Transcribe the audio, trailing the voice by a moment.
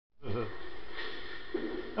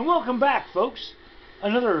And welcome back, folks.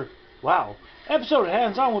 Another, wow, episode of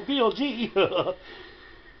Hands On with BLG.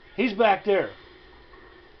 He's back there.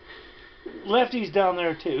 Lefty's down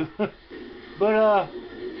there too. But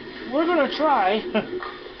we're gonna try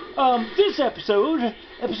this episode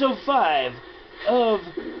 5 of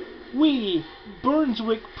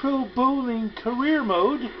Brunswick Pro Bowling Career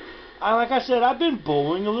Mode. Like I said, I've been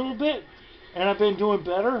bowling a little bit, and I've been doing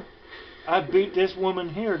better. I beat this woman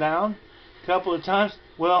here down a couple of times.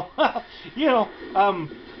 Well, you know,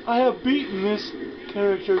 I have beaten this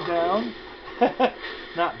character down.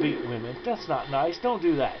 Not beat women. That's not nice. Don't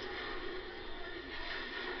do that.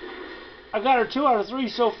 I got her 2 out of 3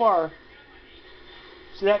 so far.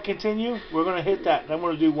 See that continue? We're going to hit that. I'm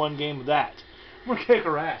going to do one game of that. I'm going to kick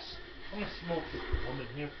her ass. I'm going to smoke this woman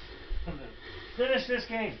here. I'm going to finish this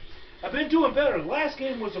game. I've been doing better. The last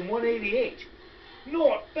game was a 188.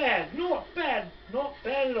 Not bad. Not bad. Not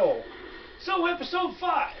bad at all. So, episode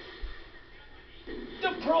 5.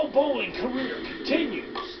 The pro bowling career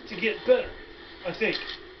continues to get better, I think.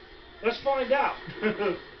 Let's find out.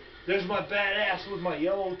 There's my badass with my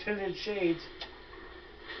yellow tinted shades.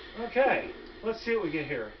 Okay, let's see what we get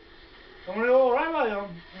here. I'm going to go right by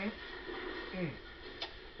them.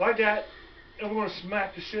 Like that. And we're going to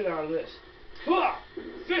smack the shit out of this.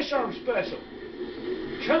 Fish arm special.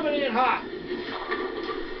 Coming in hot.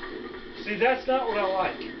 See, that's not what I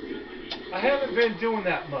like. I haven't been doing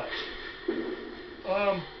that much.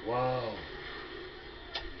 Wow.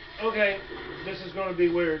 Okay, this is going to be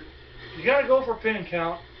weird. You got to go for pin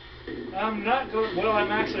count. I'm not going. Well,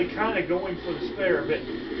 I'm actually kind of going for the spare, but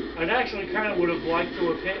I'd actually kind of would have liked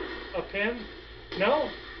to have hit a pin. No,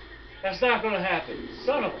 that's not going to happen.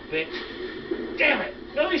 Son of a bitch. Damn it.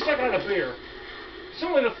 At least I got a beer. It's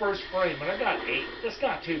only the first frame, and I got 8. That's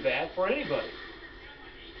not too bad for anybody.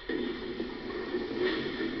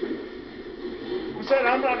 I said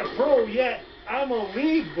I'm not a pro yet. I'm a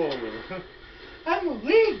league bowler. I'm a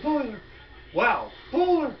league bowler. Wow,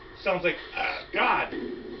 bowler sounds like God.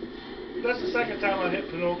 That's the second time I hit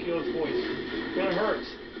Pinocchio's voice, and it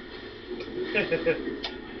hurts.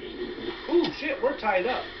 Ooh, shit, we're tied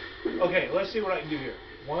up. Okay, let's see what I can do here.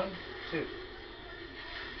 1, 2.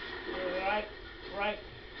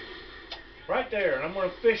 Right there, and I'm going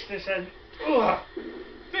to fish this in.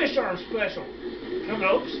 Fish arm special. Coming,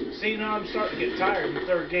 oops. See, now I'm starting to get tired in the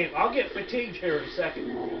third game. I'll get fatigued here in a second.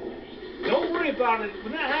 Don't worry about it.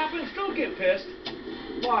 When that happens, don't get pissed.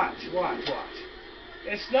 Watch.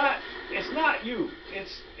 It's not you.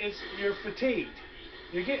 It's you're fatigued.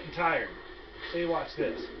 You're getting tired. See, watch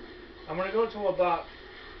this. I'm going to go to about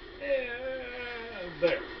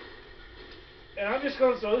there. And I'm just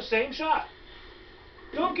going to throw the same shot.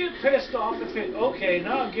 Don't get pissed off if it... Okay,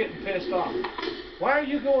 now I'm getting pissed off. Why are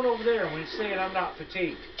you going over there when you're saying I'm not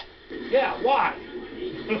fatigued? Yeah, why?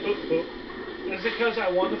 Is it because I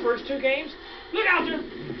won the first 2 games? Look out there!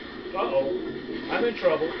 Uh-oh. I'm in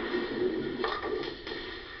trouble.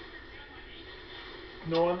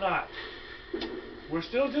 No, I'm not. We're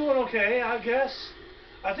still doing okay, I guess.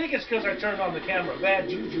 I think it's because I turned on the camera. Bad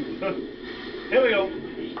juju. Here we go.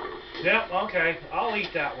 Yep, okay. I'll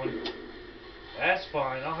eat that one. That's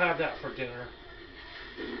fine. I'll have that for dinner.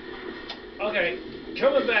 Okay,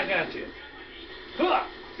 coming back at you.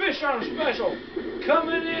 Fish arm special.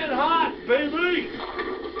 Coming in hot, baby.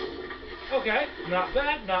 Okay, not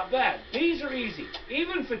bad, not bad. These are easy.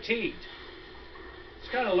 Even fatigued.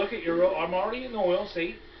 Just kind of look at your... I'm already in the oil,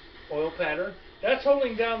 see? Oil pattern. That's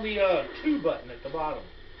holding down the 2 button at the bottom.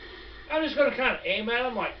 I'm just going to kind of aim at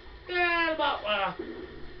them like...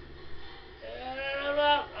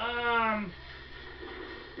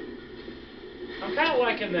 I'm kind of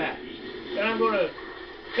liking that. And I'm going to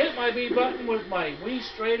hit my B button with my Wii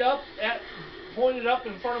straight up, pointed up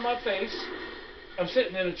in front of my face. I'm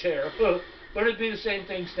sitting in a chair, but it'd be the same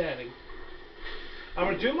thing standing. I'm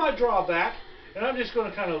going to do my drawback, and I'm just going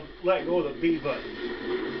to kind of let go of the B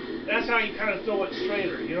button. That's how you kind of throw it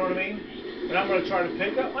straighter, you know what I mean? And I'm going to try to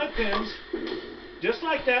pick up my pins, just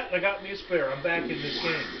like that, and I got me a spare. I'm back in this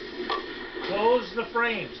game. Close the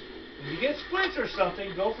frames. If you get splits or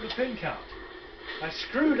something, go for the pin count. I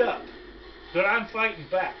screwed up, but I'm fighting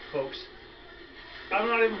back, folks. I'm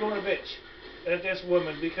not even going to bitch at this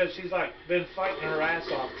woman because she's like been fighting her ass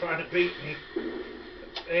off trying to beat me,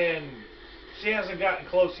 and she hasn't gotten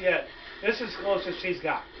close yet. This is as close as she's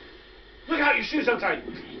got. Look out, your shoes so tight.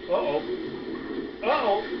 Uh-oh.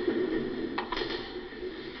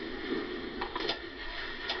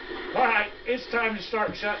 Alright, it's time to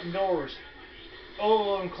start shutting doors.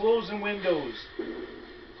 Oh, I'm closing windows.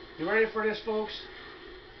 You ready for this, folks?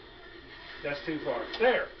 That's too far.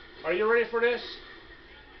 There. Are you ready for this?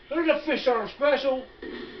 There's a fish arm special.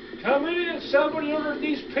 Coming in, somebody ordered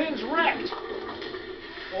these pins wrecked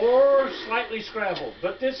or slightly scrambled,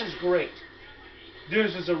 but this is great.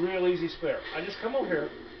 This is a real easy spare. I just come over here,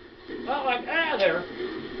 not like there,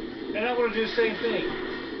 and I'm going to do the same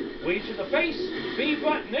thing. Way to the face, B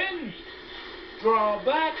button in, draw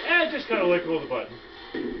back, and just kind of let go of the button.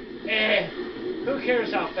 Who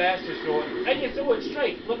cares how fast it's going? And you throw it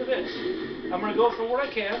straight. Look at this. I'm going to go for what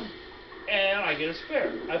I can, and I get a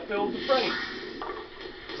spare. I filled the frame.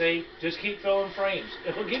 See, just keep filling frames.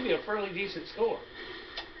 It'll give you a fairly decent score.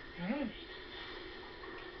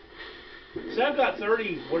 So I've got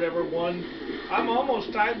 30, whatever, one. I'm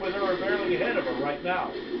almost tied with her or barely ahead of her right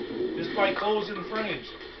now. Just by closing frames.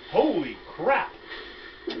 Holy crap.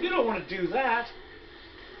 You don't want to do that.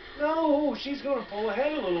 No, she's going to pull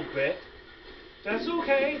ahead a little bit. That's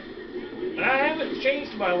okay. And I haven't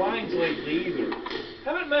changed my lines lately either.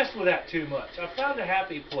 Haven't messed with that too much. I found a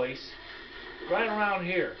happy place right around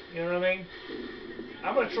here. You know what I mean?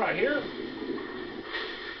 I'm going to try here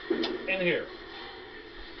and here.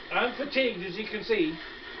 I'm fatigued, as you can see.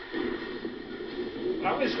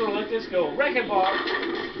 I'm just going to let this go. Wrecking ball.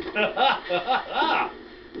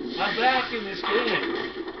 I'm back in this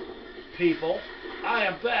game, people. I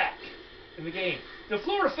am back in the game. The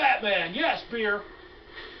Florida Fat Man. Yes, beer.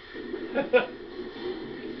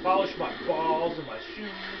 Polish my balls and my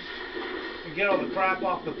shoes. And get all the crap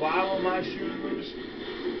off the bottom of my shoes.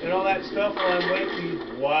 And all that stuff while I'm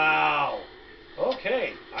waiting. Wow.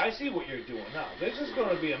 Okay, I see what you're doing now. This is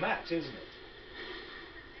going to be a match, isn't it?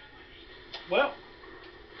 Well,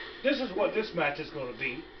 this is what this match is going to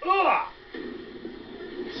be. Ugh!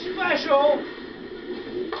 Special!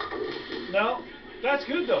 No, that's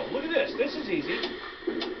good though. Look at this. This is easy.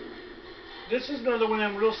 This is another one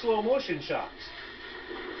of them real slow motion shots.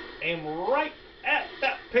 Aim right at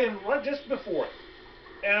that pin, right just before it.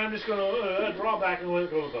 And I'm just going to draw back and let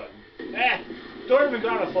go of the button. Don't even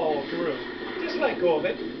got to follow through. Just let go of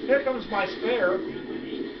it. Here comes my spare.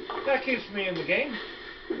 That keeps me in the game.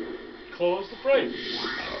 Close the frame.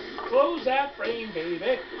 Close that frame,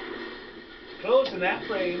 baby. Closing that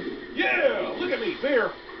frame. Yeah! Look at me,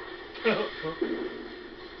 beer.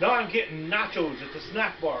 Now I'm getting nachos at the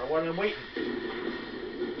snack bar while I'm waiting.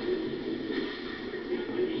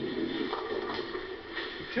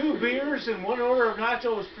 Two beers and one order of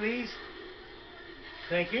nachos, please.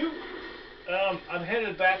 Thank you. I'm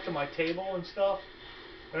headed back to my table and stuff,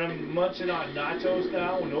 and I'm munching on nachos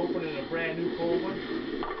now and opening a brand new cold one.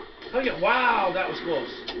 Oh yeah! Wow, that was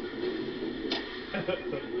close.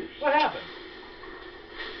 What happened?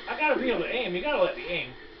 I gotta be able to aim. You gotta let me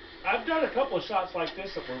aim. I've done a couple of shots like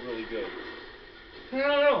this that were really good.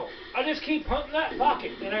 No. I just keep hunting that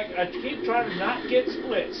pocket, and I keep trying to not get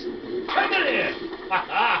splits. Coming in!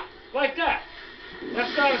 Ha-ha! Like that.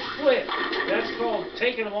 That's not a split. That's called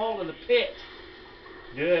taking them all to the pit.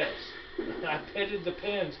 Yes. I pitted the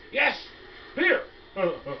pins. Yes! Beer!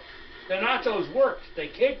 The nachos worked. They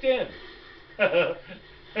kicked in. The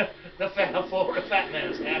Florida Fat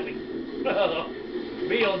Man is happy.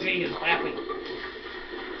 BLG is happy.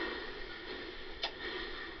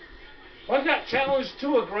 I got challenged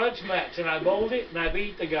to a grudge match, and I bowled it, and I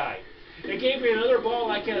beat the guy. It gave me another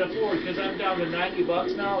ball I can't afford, because I'm down to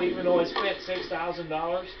 $90 now, even though I spent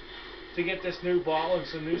 $6,000 to get this new ball and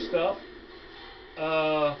some new stuff.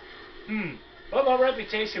 But my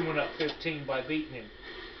reputation went up 15 by beating him.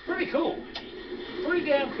 Pretty cool. Pretty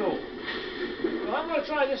damn cool. Well, I'm going to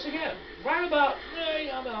try this again. Right about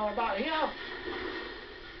here.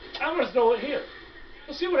 I'm going to throw it here.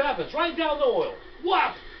 Let's see what happens. Right down the oil.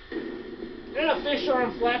 Whop! And a fish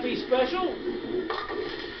arm flappy special.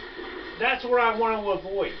 That's where I want to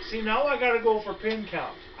avoid. See, now I got to go for pin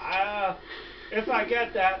count. If I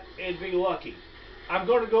get that, it'd be lucky. I'm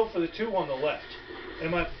going to go for the 2 on the left.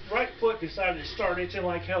 And my right foot decided to start itching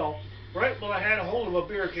like hell. Right when I had a hold of a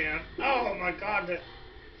beer can. Oh my God, that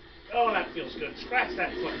feels good. Scratch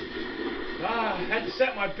that foot. I had to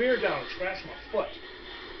set my beer down and scratch my foot.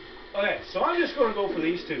 Okay, so I'm just going to go for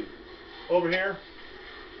these 2. Over here.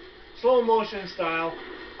 Slow motion style.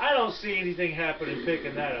 I don't see anything happening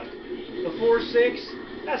picking that up. The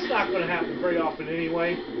 4-6, that's not going to happen very often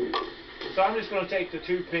anyway. So I'm just going to take the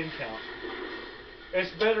 2 pin count. It's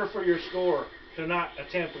better for your score to not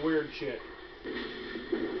attempt weird shit.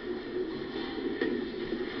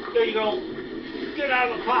 There you go. Get out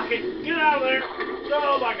of the pocket. Get out of there.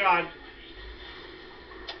 Oh my God.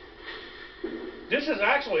 This is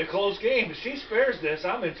actually a close game. If she spares this,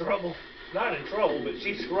 I'm in trouble. Not in trouble, but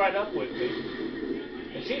she's right up with me.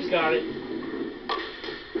 And she's got it.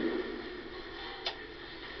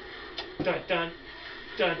 Dun dun.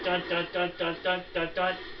 Dun dun dun dun dun dun dun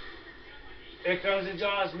dun. Here comes the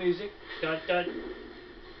Jaws music. Dun dun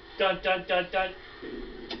dun dun dun dun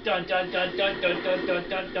dun dun dun dun dun dun dun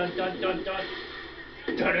dun dun dun dun dun.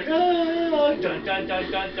 Dun dun dun dun dun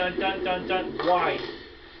dun dun dun dun dun. Why?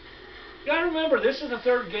 You gotta remember, this is the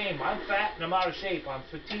third game. I'm fat and I'm out of shape. I'm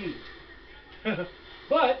fatigued.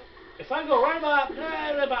 But if I go right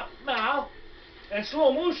about now and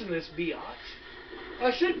slow motion this biatch,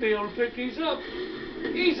 I should be able to pick these up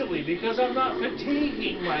easily because I'm not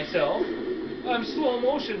fatiguing myself. I'm slow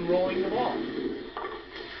motion rolling the ball.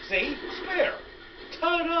 See? Spare.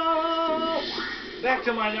 Ta-da! Back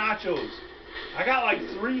to my nachos. I got like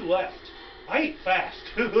 3 left. I eat fast.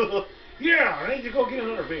 Yeah, I need to go get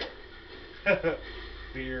another beer.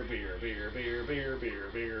 Beer, beer, beer, beer, beer, beer,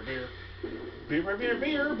 beer, beer. Beer, beer, beer,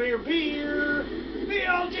 beer, beer, beer.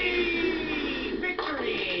 BLG!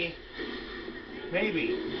 Victory!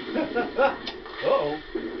 Maybe. Uh-oh.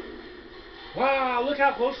 Wow, look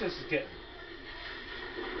how close this is getting.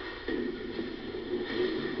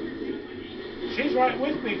 She's right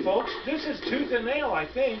with me, folks. This is tooth and nail, I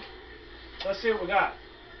think. Let's see what we got.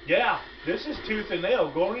 Yeah, this is tooth and nail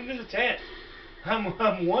going into the 10th.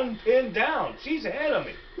 I'm 1 pin down. She's ahead of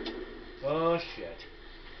me. Oh, shit.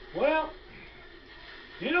 Well,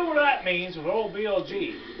 you know what that means with old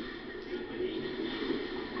BLG.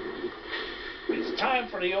 It's time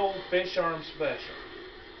for the old fish arm special.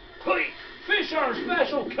 Hey, fish arm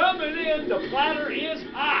special coming in. The platter is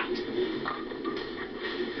hot.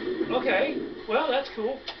 Okay, well, that's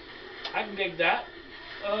cool. I can dig that.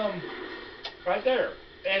 Right there.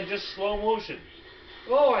 And just slow motion.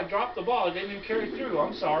 Oh, I dropped the ball. It didn't even carry through.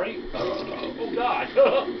 I'm sorry. Oh, God.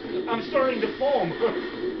 I'm starting to foam.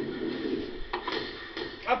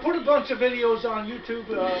 I put a bunch of videos on YouTube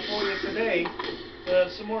for you today.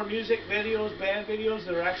 Some more music videos, band videos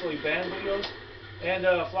that are actually band videos, and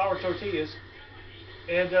flour tortillas.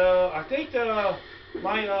 And I think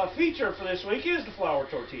my feature for this week is the flour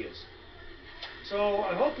tortillas. So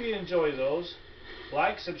I hope you enjoy those.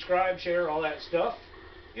 Like, subscribe, share, all that stuff.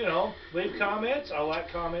 You know, leave comments. I like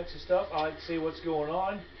comments and stuff. I like to see what's going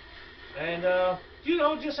on. And, you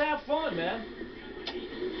know, just have fun, man.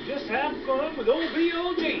 Just have fun with old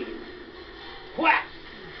BLG. Whack!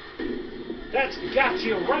 That's got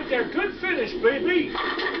you right there. Good finish, baby.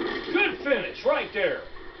 Good finish right there.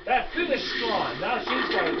 That finish strong. Now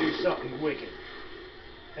she's got to do something wicked.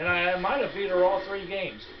 And I might have beat her all 3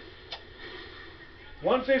 games.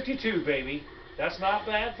 152, baby. That's not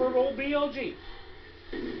bad for old BLG.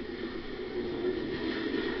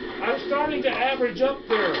 I'm starting to average up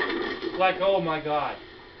there. Like, oh my God.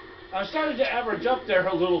 I'm starting to average up there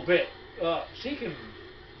a little bit. She can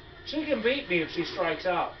beat me if she strikes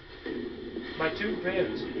out by 2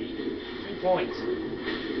 pins, 2 points.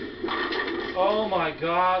 Oh my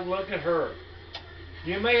God, look at her.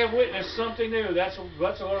 You may have witnessed something new. That's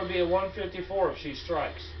going to be a 154 if she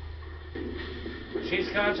strikes. She's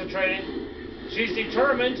concentrated. She's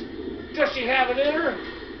determined. Does she have it in her?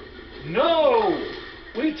 No!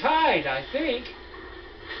 We tied, I think.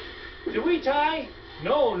 Did we tie?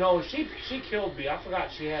 No, she killed me. I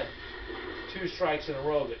forgot she had 2 strikes in a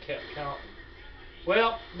row that kept counting.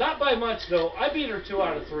 Well, not by much though. I beat her 2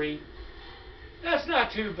 out of 3. That's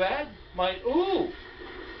not too bad. My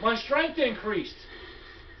strength increased.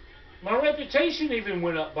 My reputation even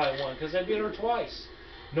went up by 1 because I beat her twice.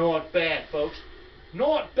 Not bad, folks.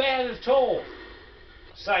 Not bad at all.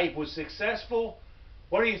 Site was successful.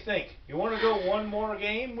 What do you think? You want to go 1 more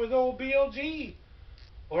game with old BLG?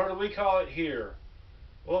 Or do we call it here?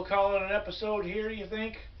 We'll call it an episode here, you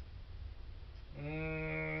think?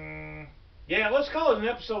 Yeah, let's call it an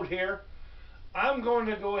episode here. I'm going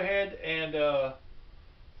to go ahead and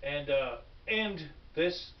end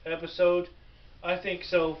this episode. I think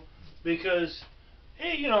so. Because,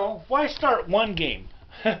 hey, you know, why start 1 game?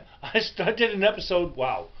 I did an episode,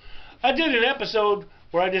 wow. I did an episode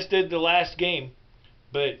where I just did the last game.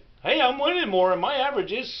 But, hey, I'm winning more, and my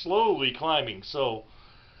average is slowly climbing. So,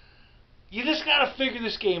 you just got to figure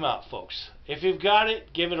this game out, folks. If you've got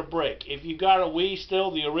it, give it a break. If you got a Wii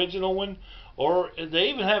still, the original one, or they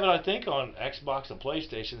even have it, I think, on Xbox and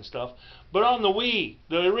PlayStation and stuff. But on the Wii,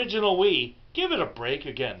 the original Wii, give it a break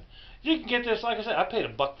again. You can get this, like I said, I paid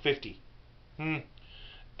 $1.50. And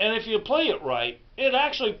if you play it right, it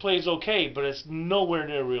actually plays okay, but it's nowhere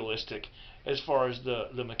near realistic as far as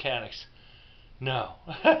the mechanics. No.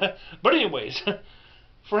 But anyways,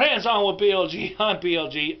 for Hands On with BLG, I'm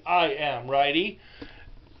BLG. I am righty.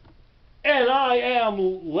 And I am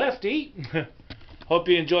lefty. Hope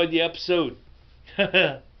you enjoyed the episode.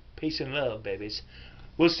 Peace and love, babies.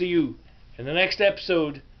 We'll see you in the next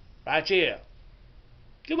episode right here.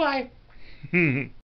 Goodbye.